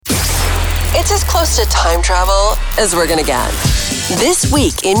It's as close to time travel as we're gonna get. This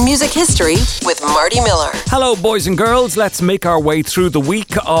week in music history with Marty Miller. Hello, boys and girls. Let's make our way through the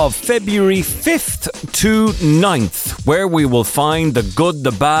week of February 5th to 9th, where we will find the good, the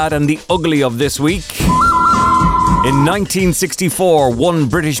bad, and the ugly of this week. In 1964, one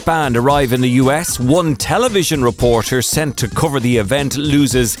British band arrive in the US. One television reporter sent to cover the event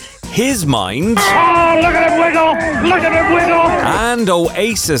loses his mind. Oh, look at him wiggle! Look at him wiggle! And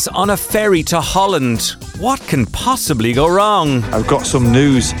Oasis on a ferry to Holland. What can possibly go wrong? I've got some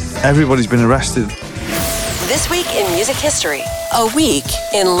news. Everybody's been arrested. This week in music history. A week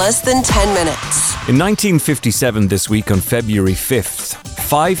in less than 10 minutes. In 1957, this week on February 5th,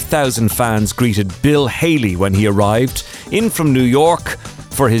 5,000 fans greeted Bill Haley when he arrived in from New York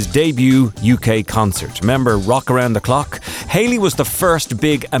for his debut UK concert. Remember Rock Around the Clock? Haley was the first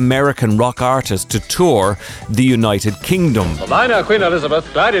big American rock artist to tour the United Kingdom. The liner Queen Elizabeth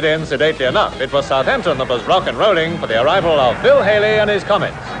glided in sedately enough. It was Southampton that was rock and rolling for the arrival of Bill Haley and his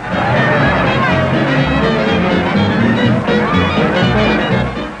Comets.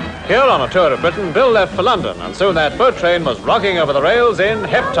 Here on a tour of Britain, Bill left for London, and soon that boat train was rocking over the rails in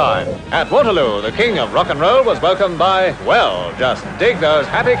Hep time. At Waterloo, the king of rock and roll was welcomed by, well, just dig those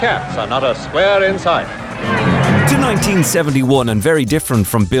happy cats and not a square in sight. To 1971, and very different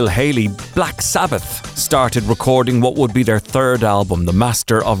from Bill Haley, Black Sabbath started recording what would be their third album, The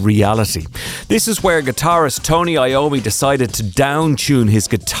Master of Reality. This is where guitarist Tony Iommi decided to down-tune his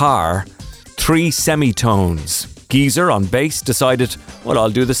guitar 3 semitones. Geezer on bass decided, well, I'll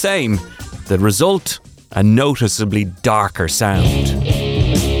do the same. The result, a noticeably darker sound.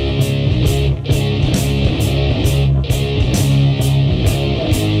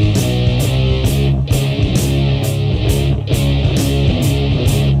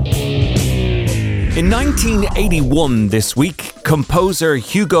 In 1981 this week, composer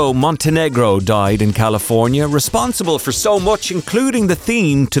Hugo Montenegro died in California, responsible for so much, including the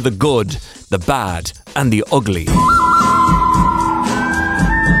theme to the good, the bad, and the ugly.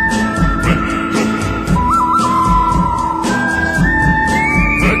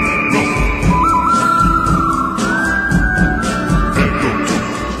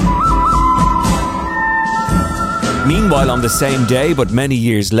 Meanwhile, on the same day, but many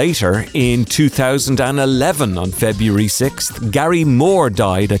years later, in 2011, on February 6th, Gary Moore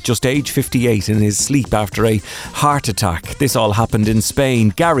died at just age 58 in his sleep after a heart attack. This all happened in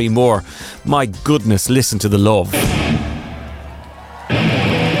Spain. Gary Moore, my goodness, listen to the love.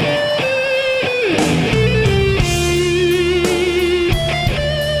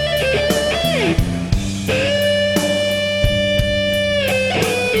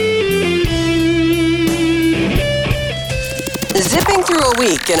 Zipping through a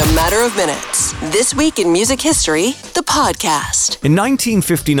week in a matter of minutes. This week in music history, the podcast. In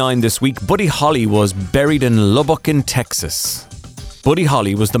 1959 this week, Buddy Holly was buried in Lubbock in Texas. Buddy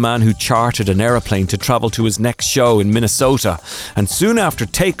Holly was the man who chartered an aeroplane to travel to his next show in Minnesota. And soon after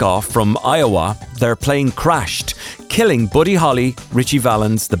takeoff from Iowa, their plane crashed, killing Buddy Holly, Richie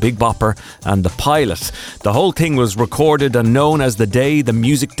Valens, the Big Bopper, and the pilot. The whole thing was recorded and known as the day the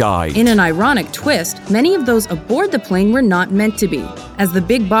music died. In an ironic twist, many of those aboard the plane were not meant to be. As the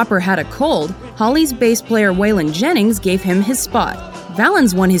Big Bopper had a cold, Holly's bass player Waylon Jennings gave him his spot.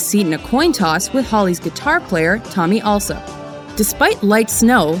 Valens won his seat in a coin toss with Holly's guitar player Tommy Alsa. Despite light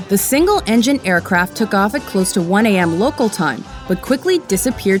snow, the single-engine aircraft took off at close to 1 a.m. local time, but quickly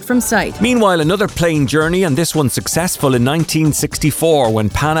disappeared from sight. Meanwhile, another plane journey, and this one successful in 1964, when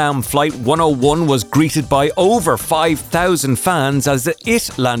Pan Am Flight 101 was greeted by over 5,000 fans as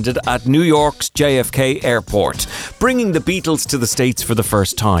it landed at New York's JFK Airport, bringing the Beatles to the States for the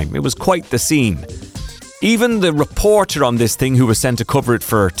first time. It was quite the scene. Even the reporter on this thing who was sent to cover it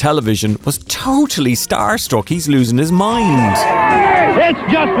for television was totally starstruck. He's losing his mind. It's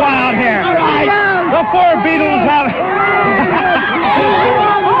just wild here. The four Beatles have...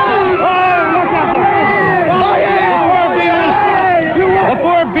 The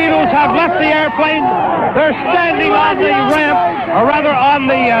four Beatles have left the airplane. They're standing on the ramp, or rather on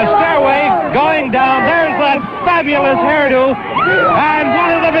the stairway, going down. There's that fabulous hairdo. And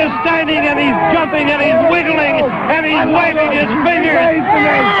one of them is standing, and he's jumping, and he's wiggling, and he's waving his fingers.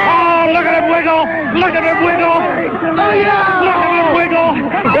 Oh, look at him wiggle! Look at him wiggle! Look at him wiggle!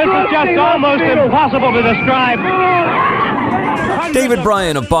 This is just almost impossible to describe. David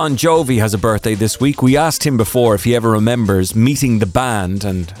Bryan of Bon Jovi has a birthday this week. We asked him before if he ever remembers meeting the band,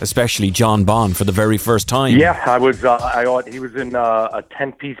 and especially John Bon, for the very first time. Yeah, I was. He was in a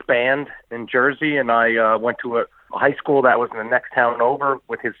 10-piece band in Jersey, and I went to a high school that was in the next town over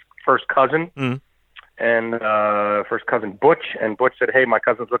with his first cousin. and first cousin Butch, and Butch said, "Hey, my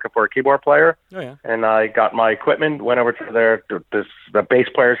cousin's looking for a keyboard player." Oh, yeah. And I got my equipment, went over to the bass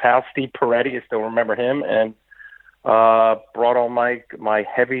player's house, Steve Peretti, I still remember him, and brought all my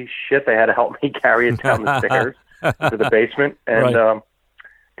heavy shit. They had to help me carry it down the stairs to the basement, and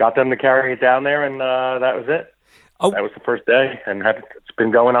got them to carry it down there, and that was it. Oh. That was the first day, and it's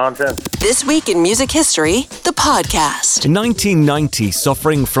been going on since. This Week in Music History, the podcast. In 1990,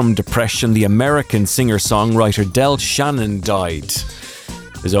 suffering from depression, the American singer-songwriter Del Shannon died.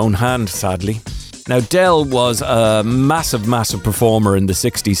 His own hand, sadly. Now, Del was a massive, massive performer in the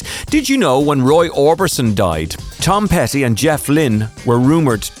 60s. Did you know when Roy Orbison died, Tom Petty and Jeff Lynne were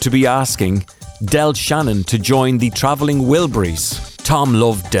rumoured to be asking Del Shannon to join the Travelling Wilburys? Tom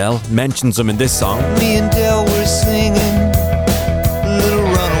loved Del, mentions him in this song. Me and Del were singing Little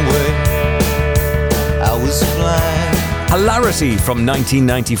Runaway. I was flying. Hilarity from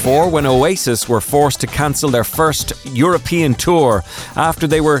 1994 when Oasis were forced to cancel their first European tour after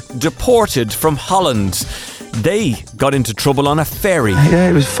they were deported from Holland. They got into trouble on a ferry. Yeah,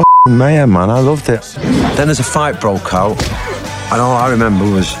 it was f***ing mayhem, man. I loved it. Then there's a fight broke out. And all I remember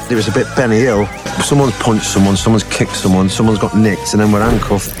was, it was a bit Benny Hill. Someone's punched someone, someone's kicked someone, someone's got nicked, and then we're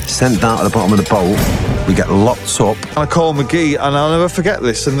handcuffed, sent down to the bottom of the boat. We get locked up. I called McGee, and I'll never forget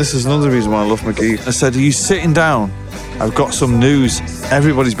this, and this is another reason why I love McGee. I said, "Are you sitting down? I've got some news.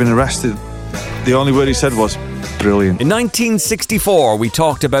 Everybody's been arrested." The only word he said was, "Brilliant." In 1964, we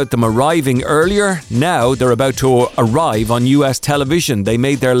talked about them arriving earlier. Now they're about to arrive on US television. They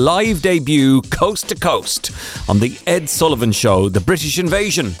made their live debut coast to coast on the Ed Sullivan Show. The British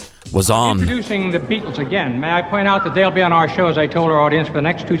Invasion was on. Introducing the Beatles again. May I point out that they'll be on our show, as I told our audience, for the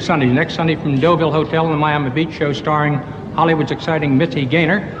next 2 Sundays. Next Sunday from Deauville Hotel in the Miami Beach show starring Hollywood's exciting Mitzi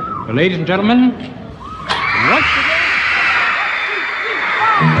Gaynor. So, ladies and gentlemen, once again...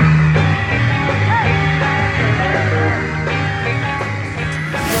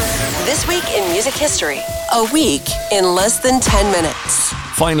 This Week in Music History, a week in less than 10 minutes.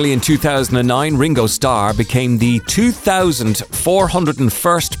 Finally, in 2009, Ringo Starr became the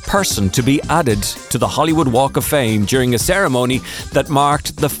 2,401st person to be added to the Hollywood Walk of Fame during a ceremony that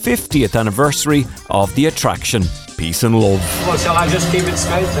marked the 50th anniversary of the attraction. Peace and love. Well, shall I just keep it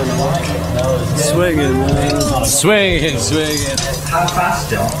straight? Swinging, man. Swinging. How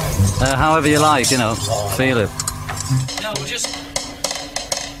fast, John? However you like, feel it. No, just...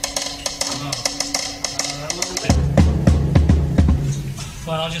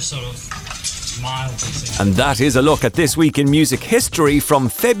 Well, I'll just sort of mildly sing. And that is a look at This Week in Music History from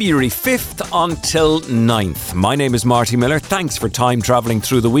February 5th until 9th. My name is Marty Miller. Thanks for time travelling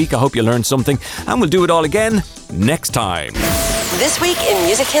through the week. I hope you learned something, and we'll do it all again next time. This Week in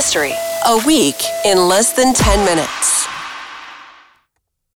Music History, a week in less than 10 minutes.